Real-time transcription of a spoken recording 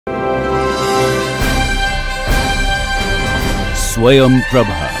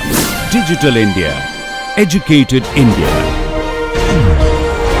SwayamPrabha. Digital India. Educated India.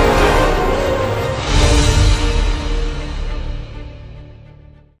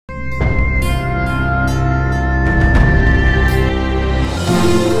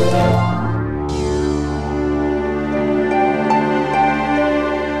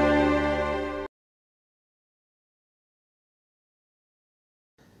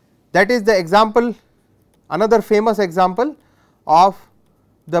 That is the example, another famous example of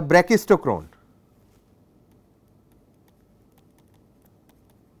the brachistochrone.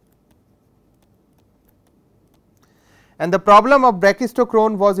 And the problem of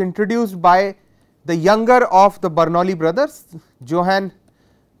brachistochrone was introduced by the younger of the Bernoulli brothers, Johann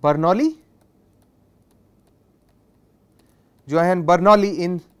Bernoulli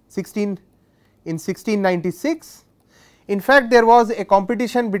in 1696. In fact, there was a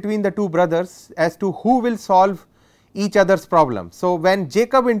competition between the two brothers as to who will solve each other's problem. So, when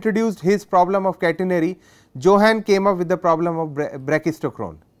Jacob introduced his problem of catenary, Johann came up with the problem of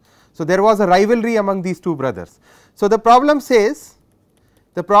brachistochrone. So, there was a rivalry among these two brothers. So, the problem says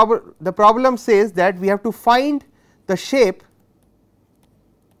that we have to find the shape,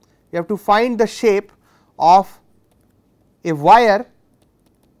 of a wire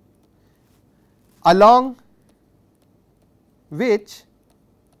along which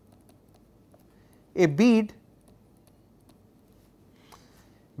a bead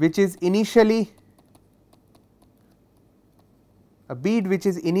which is initially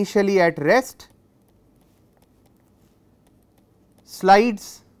at rest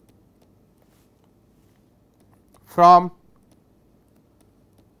slides from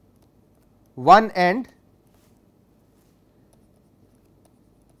one end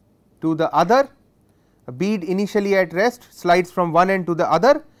to the other. A bead initially at rest slides from one end to the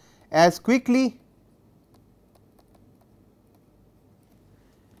other as quickly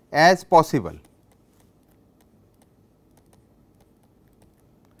as possible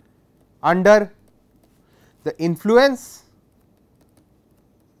under the influence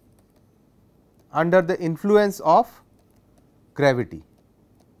of gravity.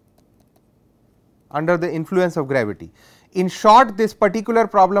 In short, this particular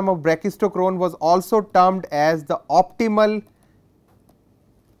problem of brachistochrone was also termed as the optimal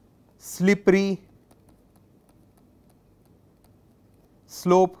slippery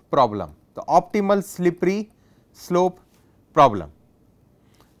slope problem,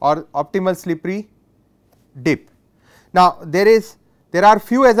 or optimal slippery dip. Now, there are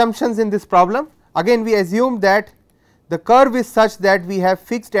few assumptions in this problem. Again, we assume that the curve is such that we have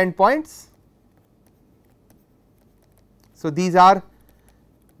fixed endpoints. So, these are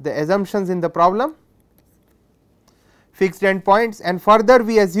the assumptions in the problem, fixed endpoints, and further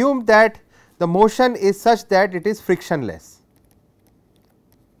we assume that the motion is such that it is frictionless.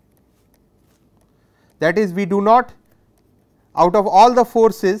 That is, we do not, out of all the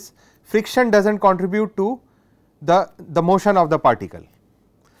forces, friction does not contribute to the motion of the particle.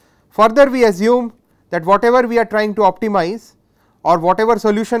 Further, we assume that whatever we are trying to optimize or whatever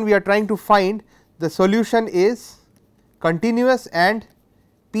solution we are trying to find, the solution is continuous and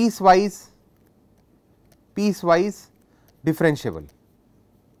piecewise differentiable,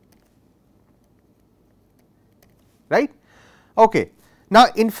 right. Okay. Now,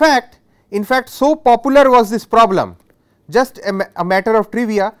 in fact so popular was this problem, just a matter of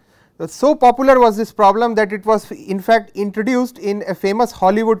trivia, so popular was this problem that it was in fact introduced in a famous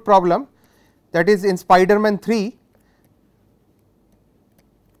Hollywood problem, that is in Spider-Man 3,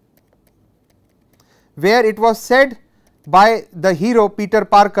 where it was said by the hero Peter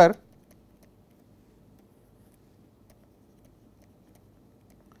Parker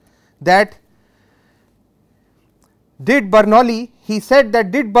that did Bernoulli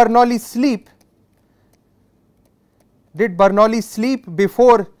sleep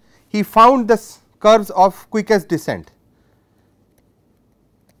before he found the curves of quickest descent.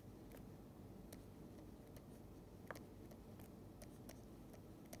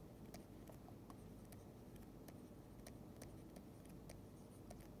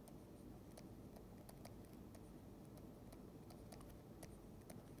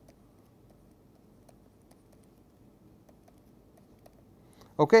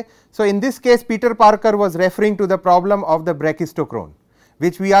 Okay. So, in this case Peter Parker was referring to the problem of the brachistochrone,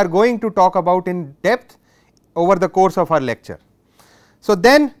 which we are going to talk about in depth over the course of our lecture. So,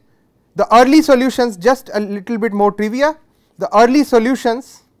 then the early solutions, just a little bit more trivia, the early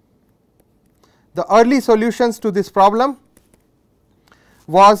solutions to this problem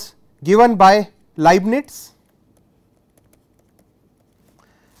was given by Leibniz,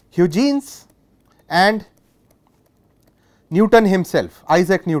 Huygens and Newton himself,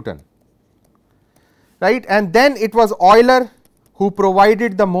 Isaac Newton, right. And then it was Euler who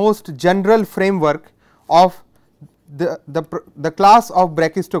provided the most general framework of the class of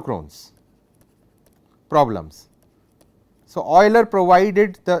Brachistochrons problems. So, Euler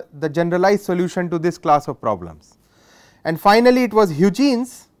provided the generalized solution to this class of problems, and finally, it was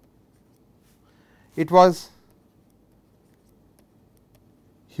Huygens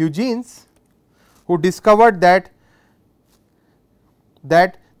who discovered that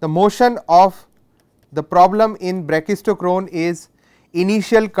the motion of the problem in Brachistochron is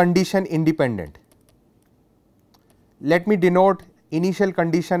initial condition independent. Let me denote initial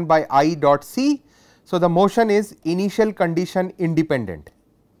condition by I dot C. So, the motion is initial condition independent.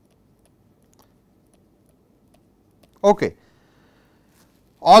 Okay.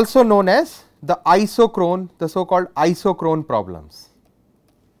 Also known as the isochrone, the so called isochrone problems.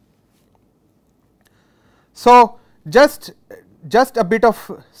 So, just a bit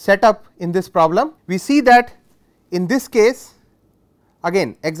of setup in this problem. We see that in this case,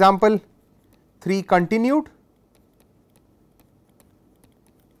 again example 3 continued.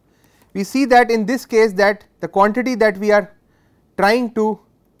 We see that in this case that the quantity that we are trying to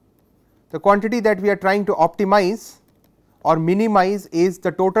optimize or minimize is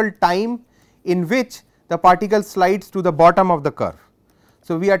the total time in which the particle slides to the bottom of the curve.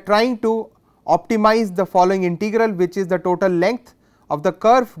 So, we are trying to optimize the following integral, which is the total length of the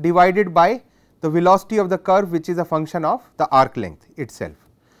curve divided by the velocity of the curve, which is a function of the arc length itself,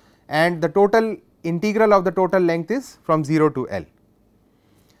 and the total integral of the total length is from 0 to L,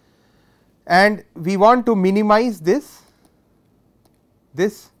 and we want to minimize this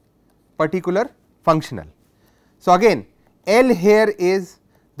particular functional. So, again L here is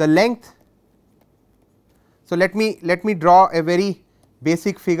the length. So, let me draw a very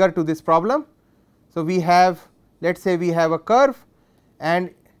basic figure to this problem. So, we have, let us say we have a curve, and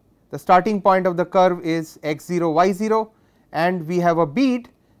the starting point of the curve is x 0 y 0, and we have a bead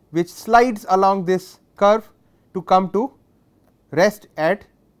which slides along this curve to come to rest at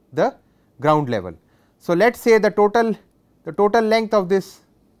the ground level. So, let us say the total length of this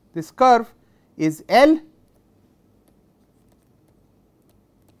curve is L,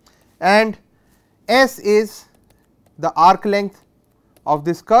 and S is the arc length of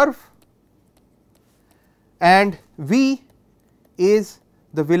this curve, and V is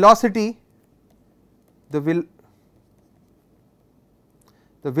the velocity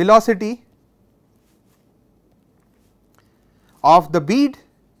of the bead,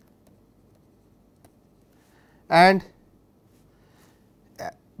 and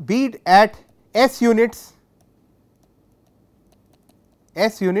bead at S units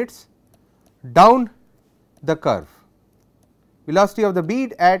down the curve, velocity of the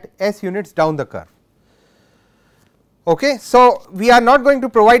bead at S units down the curve. Okay. So, we are not going to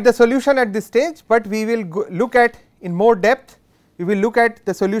provide the solution at this stage, but we will look at in more depth, we will look at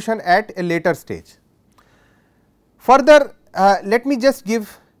the solution at a later stage. Further, let me just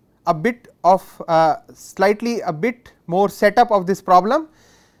give a bit of slightly a bit more setup of this problem.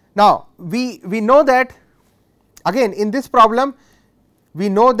 Now, we know that again in this problem we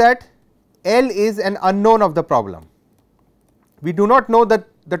know that L is an unknown of the problem. We do not know the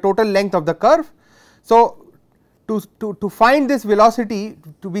total length of the curve. So, to find this velocity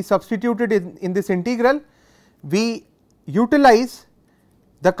to be substituted in this integral, we utilize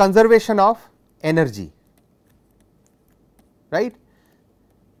the conservation of energy, right.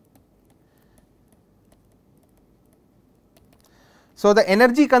 So, the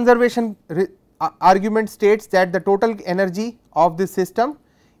energy conservation argument states that the total energy of this system,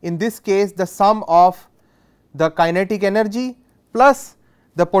 in this case the sum of the kinetic energy plus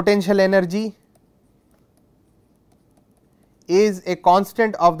the potential energy, is a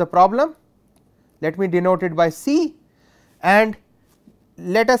constant of the problem. Let me denote it by C, and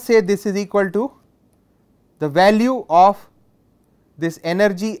let us say this is equal to the value of this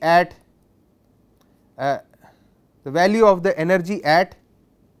energy at the value of the energy at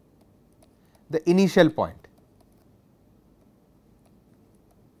the initial point,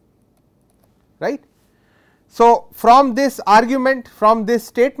 right. So, from this argument, from this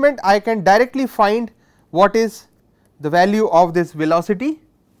statement, I can directly find what is the value of this velocity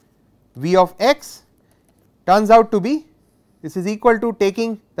v of x turns out to be, this is equal to,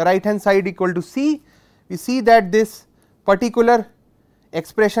 taking the right hand side equal to c, we see that this particular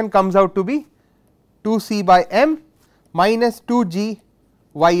expression comes out to be 2 c by m minus 2 g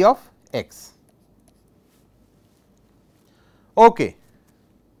y of x. Okay.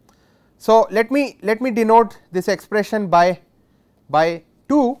 So, let me denote this expression by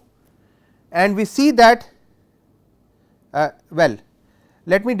 2, and we see that well,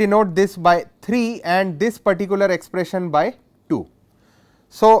 let me denote this by 3 and this particular expression by 2.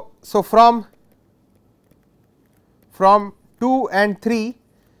 So from 2 and 3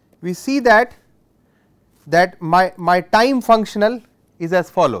 we see that my time functional is as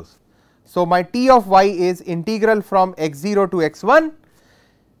follows. So, my t of y is integral from x0 to x1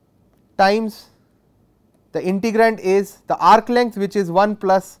 times the integrand is the arc length, which is 1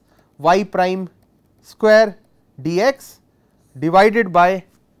 plus y prime square dx divided by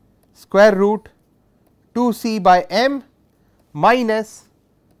square root 2 c by m minus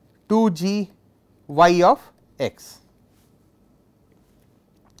 2 g y of x.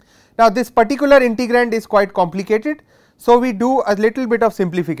 Now, this particular integrand is quite complicated. So, we do a little bit of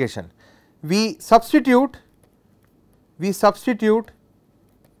simplification. We substitute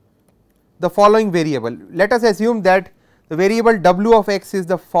the following variable. Let us assume that the variable w of x is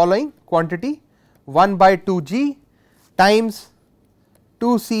the following quantity 1 by 2 g times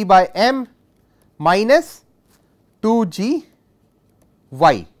 2 c by m minus 2 g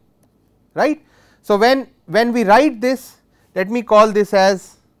y, right. So, when we write this, let me call this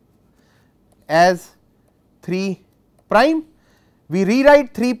as 3 prime. We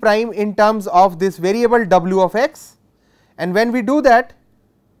rewrite 3 prime in terms of this variable w of x, and when we do that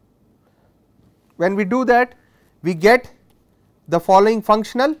we get the following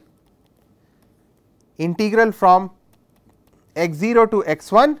functional integral from x0 to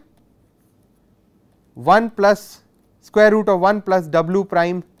x1 1 plus square root of 1 plus w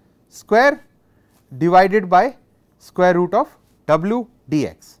prime square divided by square root of w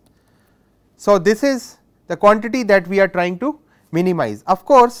dx. So, this is the quantity that we are trying to minimize. Of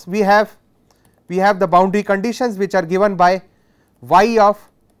course, we have the boundary conditions which are given by y of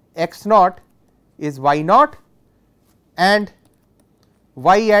x naught is y naught and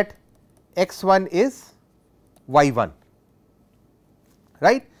y at x1 is y1,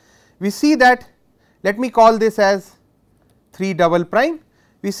 right. We see that, let me call this as 3 double prime.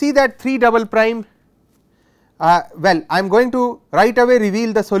 We see that 3 double prime, well, I am going to right away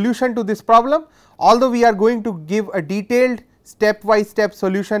reveal the solution to this problem, although we are going to give a detailed step by step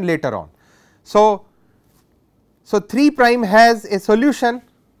solution later on. So 3 prime has a solution,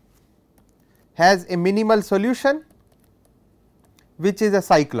 has a minimal solution which is a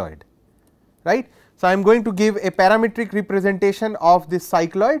cycloid, right. So, I am going to give a parametric representation of this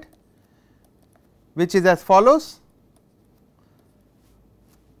cycloid which is as follows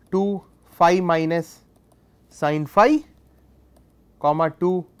 2 phi minus sin phi comma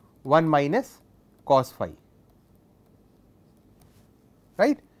 2 1 minus cos phi,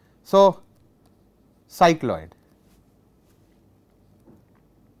 right. So, cycloid.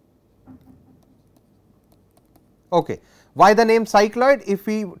 Okay. Why the name cycloid? If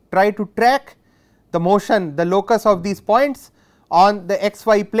we try to track the motion, the locus of these points on the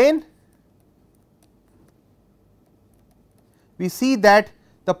xy plane, we see that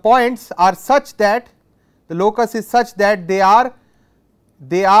the points are such that the locus is such that they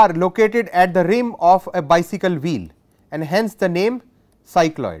are located at the rim of a bicycle wheel, and hence the name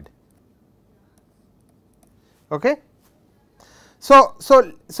cycloid. Okay. So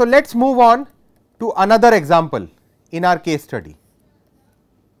let us move on to another example in our case study.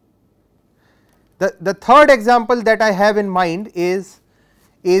 The third example that I have in mind is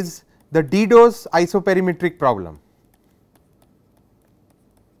the Dido's isoperimetric problem.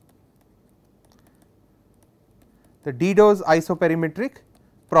 The Dido's isoperimetric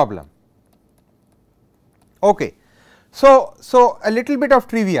problem. Okay. So a little bit of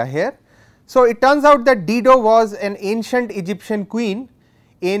trivia here. So, it turns out that Dido was an ancient Egyptian queen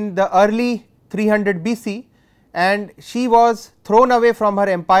in the early 300 BC, and she was thrown away from her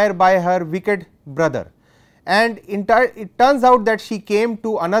empire by her wicked brother, and it turns out that she came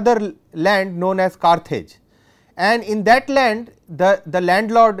to another land known as Carthage, and in that land the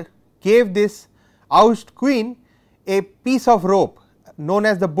landlord gave this oust queen a piece of rope known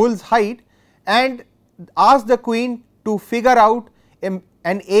as the bull's hide, and asked the queen to figure out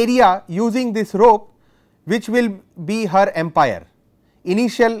an area using this rope which will be her empire,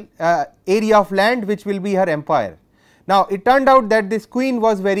 initial area of land which will be her empire. Now, it turned out that this queen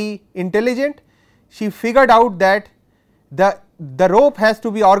was very intelligent. She figured out that the rope has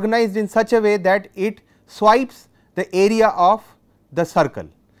to be organized in such a way that it swipes the area of the circle,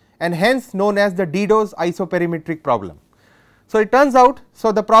 and hence known as the Dido's isoperimetric problem. So, it turns out,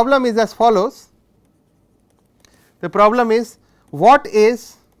 so the problem is as follows. The problem is what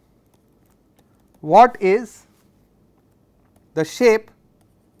is the shape,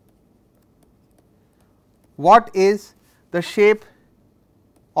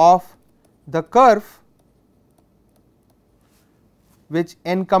 of the curve which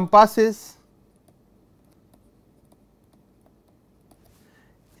encompasses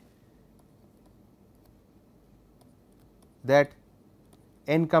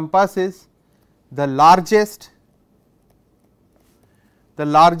the largest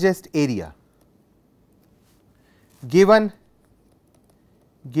area given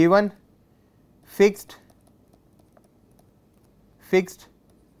fixed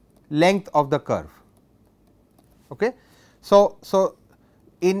length of the curve. Okay. So,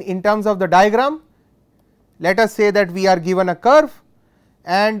 in terms of the diagram, let us say that we are given a curve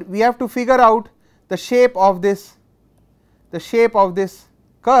and we have to figure out the shape of this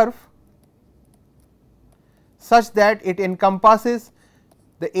curve such that it encompasses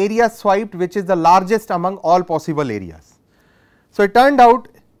the area swiped, which is the largest among all possible areas. So, it turned out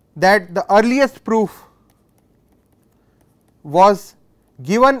that the earliest proof was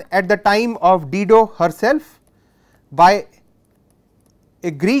given at the time of Didot herself by a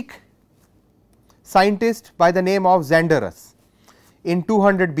Greek scientist by the name of Xanderus in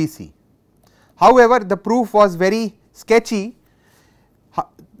 200 BC. However, the proof was very sketchy.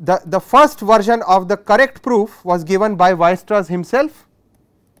 The first version of the correct proof was given by Weierstrass himself.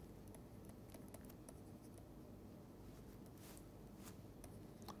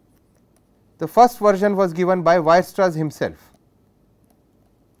 The first version was given by Weierstrass himself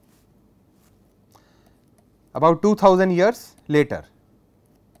about 2000 years later.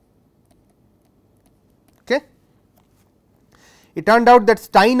 Okay. It turned out that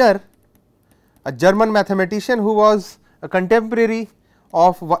Steiner, a German mathematician who was a contemporary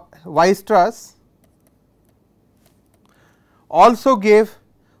of Weierstrass, also gave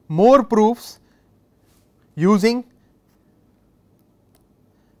more proofs using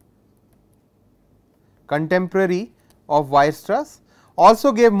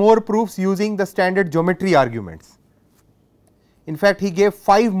also gave more proofs using the standard geometry arguments. In fact, he gave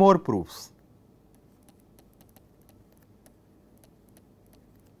 5 more proofs.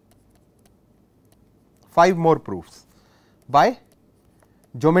 By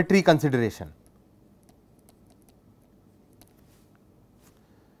geometry consideration.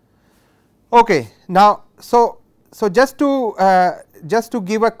 Okay. Now, so just to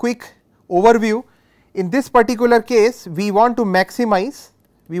give a quick overview, in this particular case we want to maximize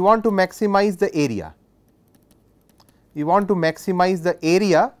the area. We want to maximize the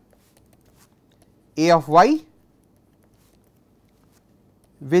area A of y,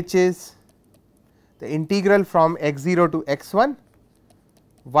 which is the integral from x0 to x1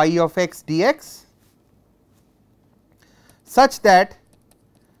 y of x dx, such that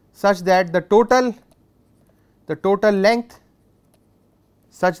the total length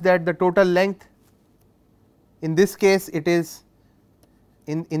in this case it is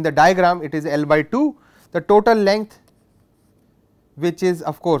in the diagram it is L by 2, the total length, which is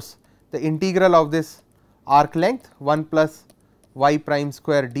of course the integral of this arc length 1 plus y prime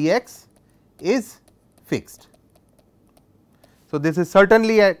square dx, is fixed. So, this is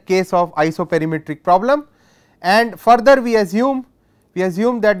certainly a case of isoperimetric problem, and further we assume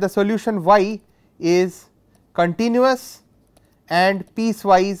that the solution y is continuous and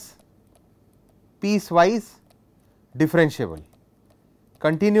piecewise differentiable.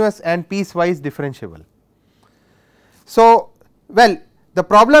 So, well, the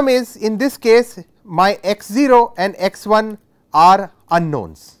problem is, in this case my x0 and x1 are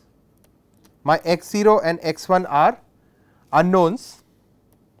unknowns.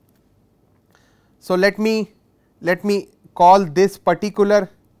 So, let me call this particular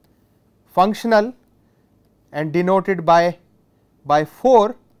functional and denote it by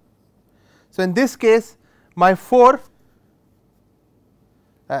 4. So, in this case my 4,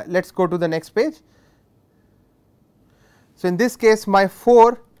 let us go to the next page. So, in this case my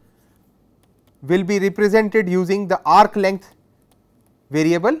 4 will be represented using the arc length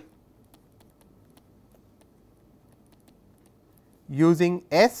variable, using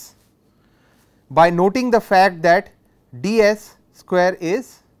S, by noting the fact that ds square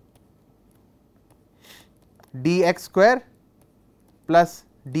is dx square plus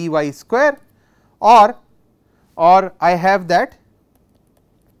dy square, or I have that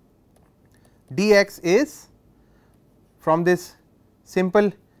dx is, from this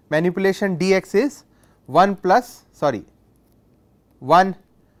simple manipulation, dx is 1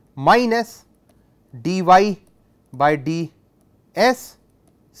 minus dy by ds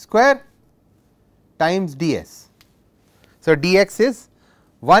square times ds. So, dx is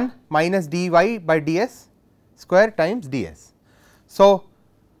 1 minus dy by ds square times ds. So,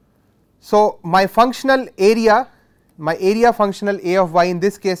 my functional area, functional A of y in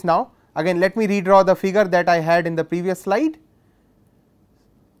this case, now again let me redraw the figure that I had in the previous slide.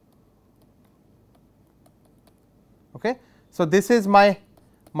 Okay. So, this is my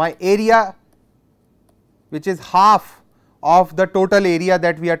area which is half of the total area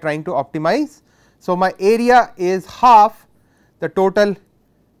that we are trying to optimize. So, my area is half the total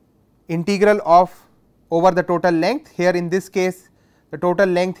integral of over the total length. Here in this case the total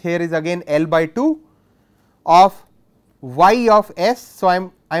length here is again L by 2 of y of s. So,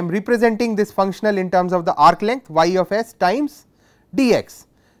 I am representing this functional in terms of the arc length y of s times dx,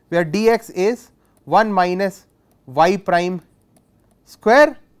 where dx is 1 minus y prime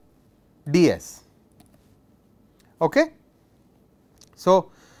square ds. Okay.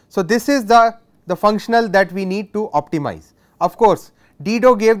 So, this is the functional that we need to optimize. Of course,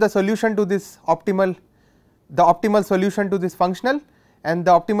 Didot gave the solution to this optimal solution to this functional, and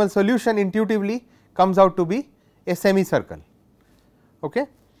the optimal solution intuitively comes out to be a semicircle. Okay.